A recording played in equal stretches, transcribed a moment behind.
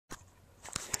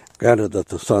Granted that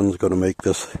the sun's going to make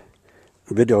this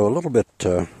video a little bit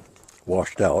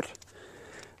washed out,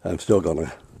 I'm still going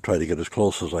to try to get as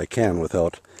close as I can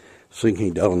without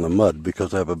sinking down in the mud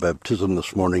because I have a baptism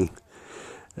this morning.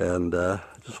 And I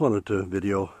just wanted to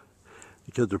video,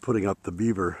 the kids are putting up the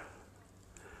beaver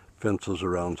fences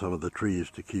around some of the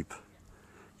trees to keep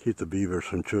the beavers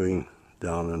from chewing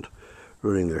down and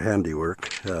ruining their handiwork.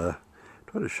 Try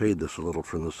to shade this a little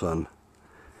from the sun,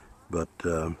 but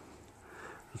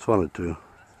just wanted to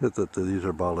hit that these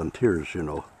are volunteers, you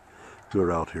know, who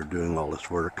are out here doing all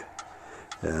this work.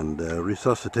 And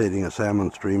resuscitating a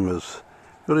salmon stream is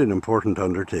really an important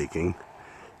undertaking,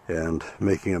 and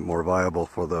making it more viable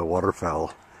for the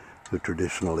waterfowl who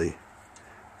traditionally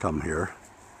come here.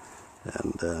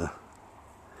 And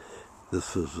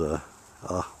this is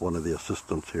one of the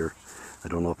assistants here. I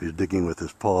don't know if he's digging with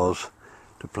his paws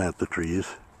to plant the trees,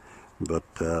 but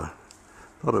thought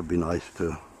it'd be nice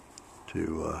to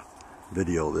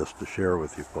video this to share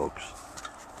with you folks.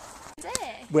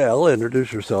 Hey. Well,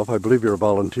 introduce yourself. I believe you're a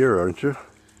volunteer, aren't you?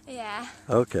 Yeah.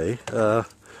 Okay.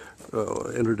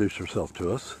 Introduce yourself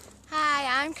to us.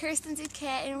 Hi, I'm Kirsten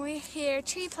Duquette, and we're here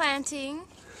tree planting,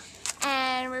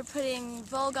 and we're putting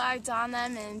bull guards on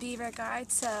them and beaver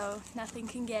guards so nothing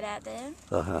can get at them.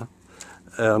 Uh-huh.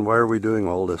 And why are we doing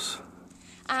all this?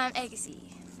 Agassiz,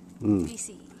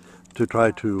 BC. To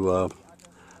try to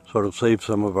sort of save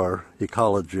some of our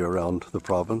ecology around the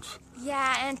province.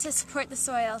 Yeah, and to support the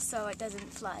soil so it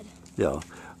doesn't flood. Yeah,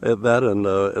 that, and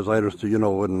as I understand, you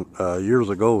know, when years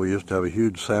ago we used to have a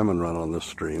huge salmon run on this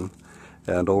stream,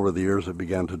 and over the years it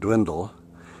began to dwindle,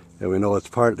 and we know it's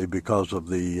partly because of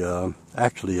the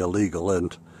actually illegal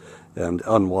and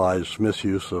unwise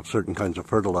misuse of certain kinds of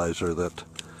fertilizer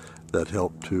that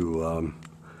help to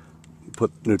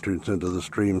put nutrients into the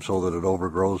stream so that it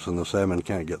overgrows and the salmon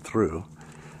can't get through.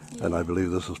 Yeah. And I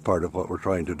believe this is part of what we're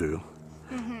trying to do.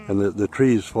 Mm-hmm. And the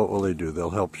trees, what will they do? They'll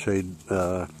help shade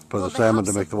for the salmon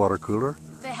to make the water cooler?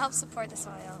 They help support the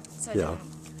soil so it yeah.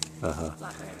 doesn't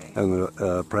block the river.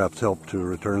 And perhaps help to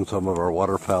return some of our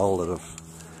waterfowl that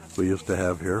we used to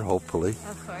have here, hopefully.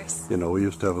 Of course. You know, we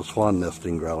used to have a swan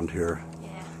nesting ground here.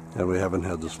 Yeah. And we haven't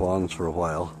had the swans for a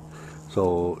while.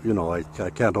 So, you know, I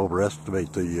can't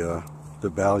overestimate the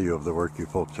value of the work you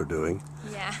folks are doing.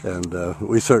 Yeah. And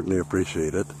we certainly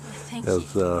appreciate it. Thank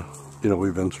as, you. You know,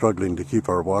 we've been struggling to keep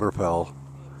our waterfowl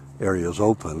areas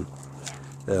open.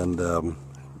 And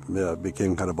yeah, it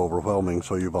became kind of overwhelming.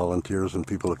 So you volunteers and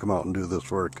people who come out and do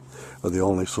this work are the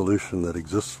only solution that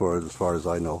exists for it, as far as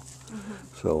I know.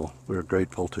 Mm-hmm. So we're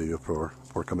grateful to you for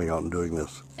coming out and doing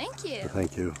this. Thank you.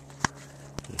 Thank you.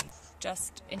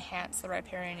 Just enhance the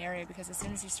riparian area, because as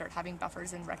soon as you start having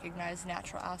buffers and recognize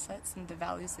natural assets and the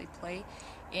values they play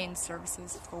in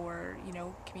services for, you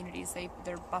know, communities,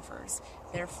 they're buffers,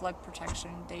 they're flood protection,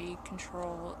 they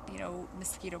control, you know,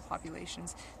 mosquito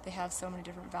populations. They have so many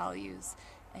different values,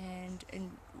 and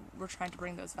we're trying to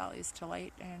bring those values to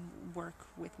light and work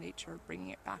with nature, bringing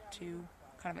it back to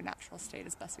kind of a natural state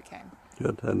as best we can.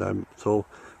 Good, and I'm so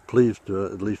pleased to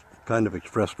at least kind of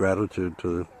express gratitude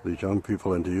to these young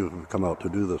people and to you who've come out to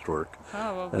do this work.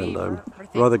 Oh, well, and we're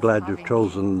rather glad you've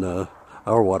chosen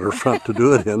our waterfront to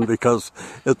do it in, because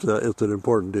it's an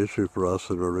important issue for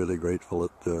us, and we're really grateful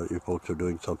that you folks are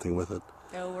doing something with it.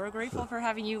 No, we're grateful for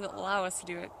having you allow us to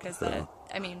do it, because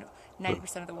I mean,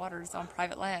 90% of the water is on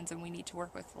private lands, and we need to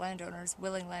work with landowners,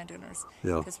 willing landowners,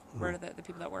 because we're the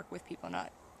people that work with people,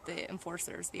 not the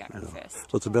enforcers, the iron fist.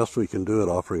 What's the best we can do at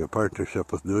offering a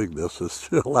partnership with doing this is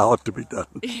to allow it to be done.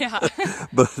 Yeah.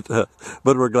 but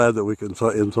we're glad that we can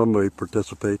in some way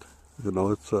participate. You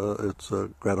know, it's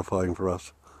gratifying for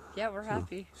us. Yeah, we're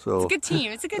happy. So it's a good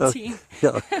team. It's a good team.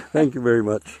 Yeah. Thank you very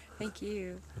much. Thank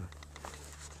you.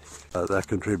 That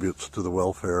contributes to the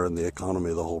welfare and the economy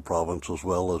of the whole province, as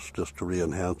well as just to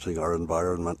re-enhancing our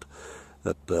environment.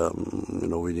 That you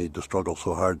know, we need to struggle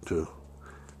so hard to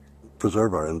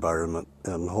preserve our environment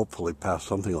and hopefully pass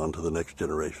something on to the next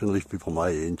generation. At least people my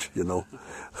age, you know,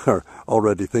 are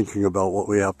already thinking about what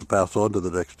we have to pass on to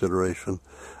the next generation,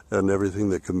 and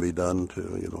everything that can be done to,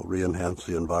 you know, re-enhance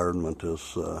the environment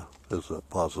is a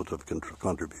positive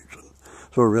contribution.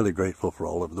 So we're really grateful for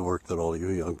all of the work that all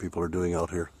you young people are doing out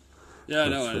here. Yeah, I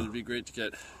know, and it'd be great to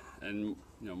get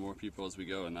more people as we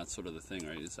go, and that's sort of the thing,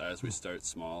 right? Is as we start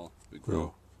small, we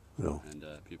grow, and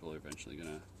people are eventually going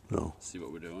to see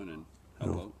what we're doing and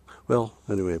help out. Well,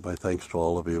 anyway, my thanks to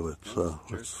all of you.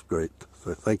 It's great.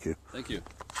 So thank you. Thank you.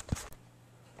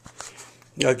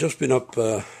 Yeah, I've just been up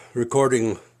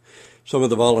recording some of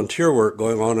the volunteer work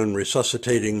going on in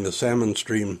resuscitating the salmon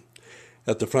stream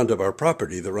at the front of our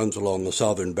property that runs along the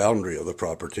southern boundary of the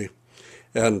property.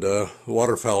 and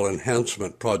waterfowl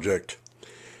enhancement project.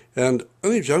 And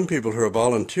these young people who are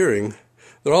volunteering,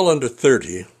 they're all under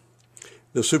 30.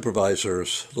 The supervisor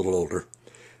is a little older,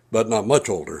 but not much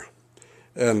older.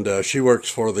 And she works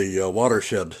for the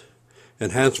Watershed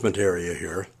enhancement area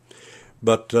here.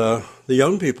 But the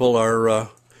young people are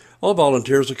all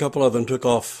volunteers. A couple of them took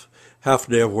off half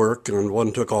a day of work, and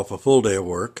one took off a full day of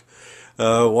work.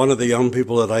 One of the young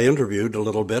people that I interviewed a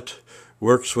little bit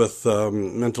works with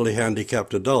mentally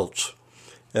handicapped adults,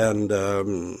 and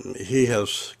he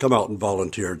has come out and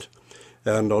volunteered.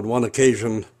 And on one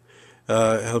occasion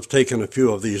have taken a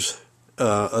few of these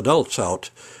adults out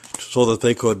so that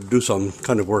they could do some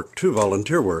kind of work too,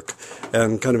 volunteer work,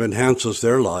 and kind of enhances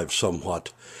their lives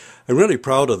somewhat. I'm really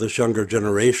proud of this younger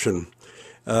generation.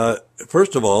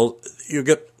 First of all, you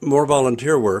get more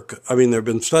volunteer work. I mean, there have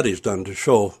been studies done to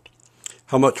show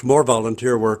how much more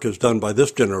volunteer work is done by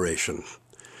this generation.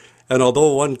 And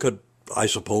although one could, I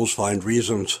suppose, find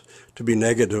reasons to be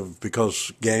negative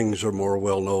because gangs are more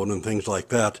well-known and things like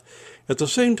that, at the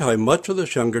same time, much of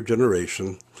this younger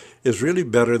generation is really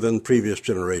better than previous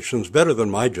generations, better than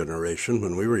my generation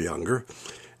when we were younger.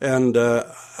 And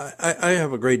I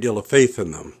have a great deal of faith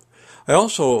in them. I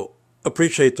also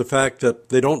appreciate the fact that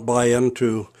they don't buy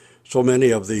into so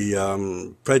many of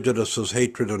the prejudices,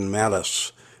 hatred, and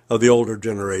malice of the older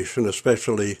generation,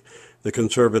 especially the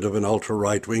conservative and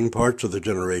ultra-right-wing parts of the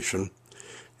generation.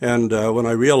 And when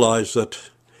I realized that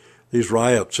these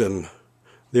riots in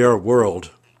the Arab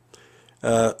world,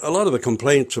 a lot of the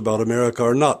complaints about America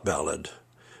are not valid.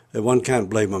 One can't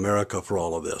blame America for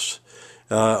all of this.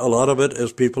 A lot of it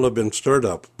is people have been stirred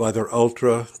up by their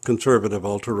ultra-conservative,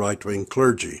 ultra-right-wing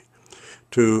clergy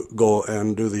to go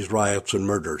and do these riots and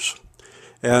murders.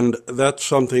 And that's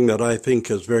something that I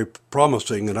think is very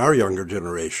promising in our younger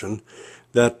generation,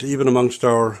 that even amongst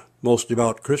our most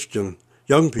devout Christian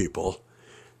young people,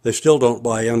 they still don't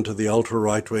buy into the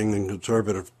ultra-right-wing and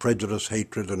conservative prejudice,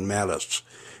 hatred, and malice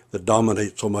that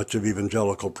dominate so much of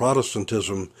evangelical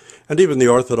Protestantism and even the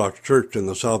Orthodox Church in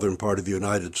the southern part of the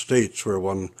United States, where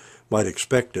one might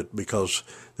expect it, because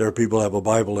there are people who have a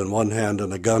Bible in one hand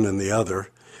and a gun in the other,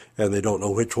 and they don't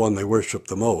know which one they worship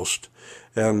the most.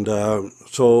 And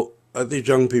so these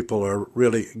young people are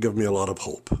really give me a lot of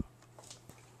hope.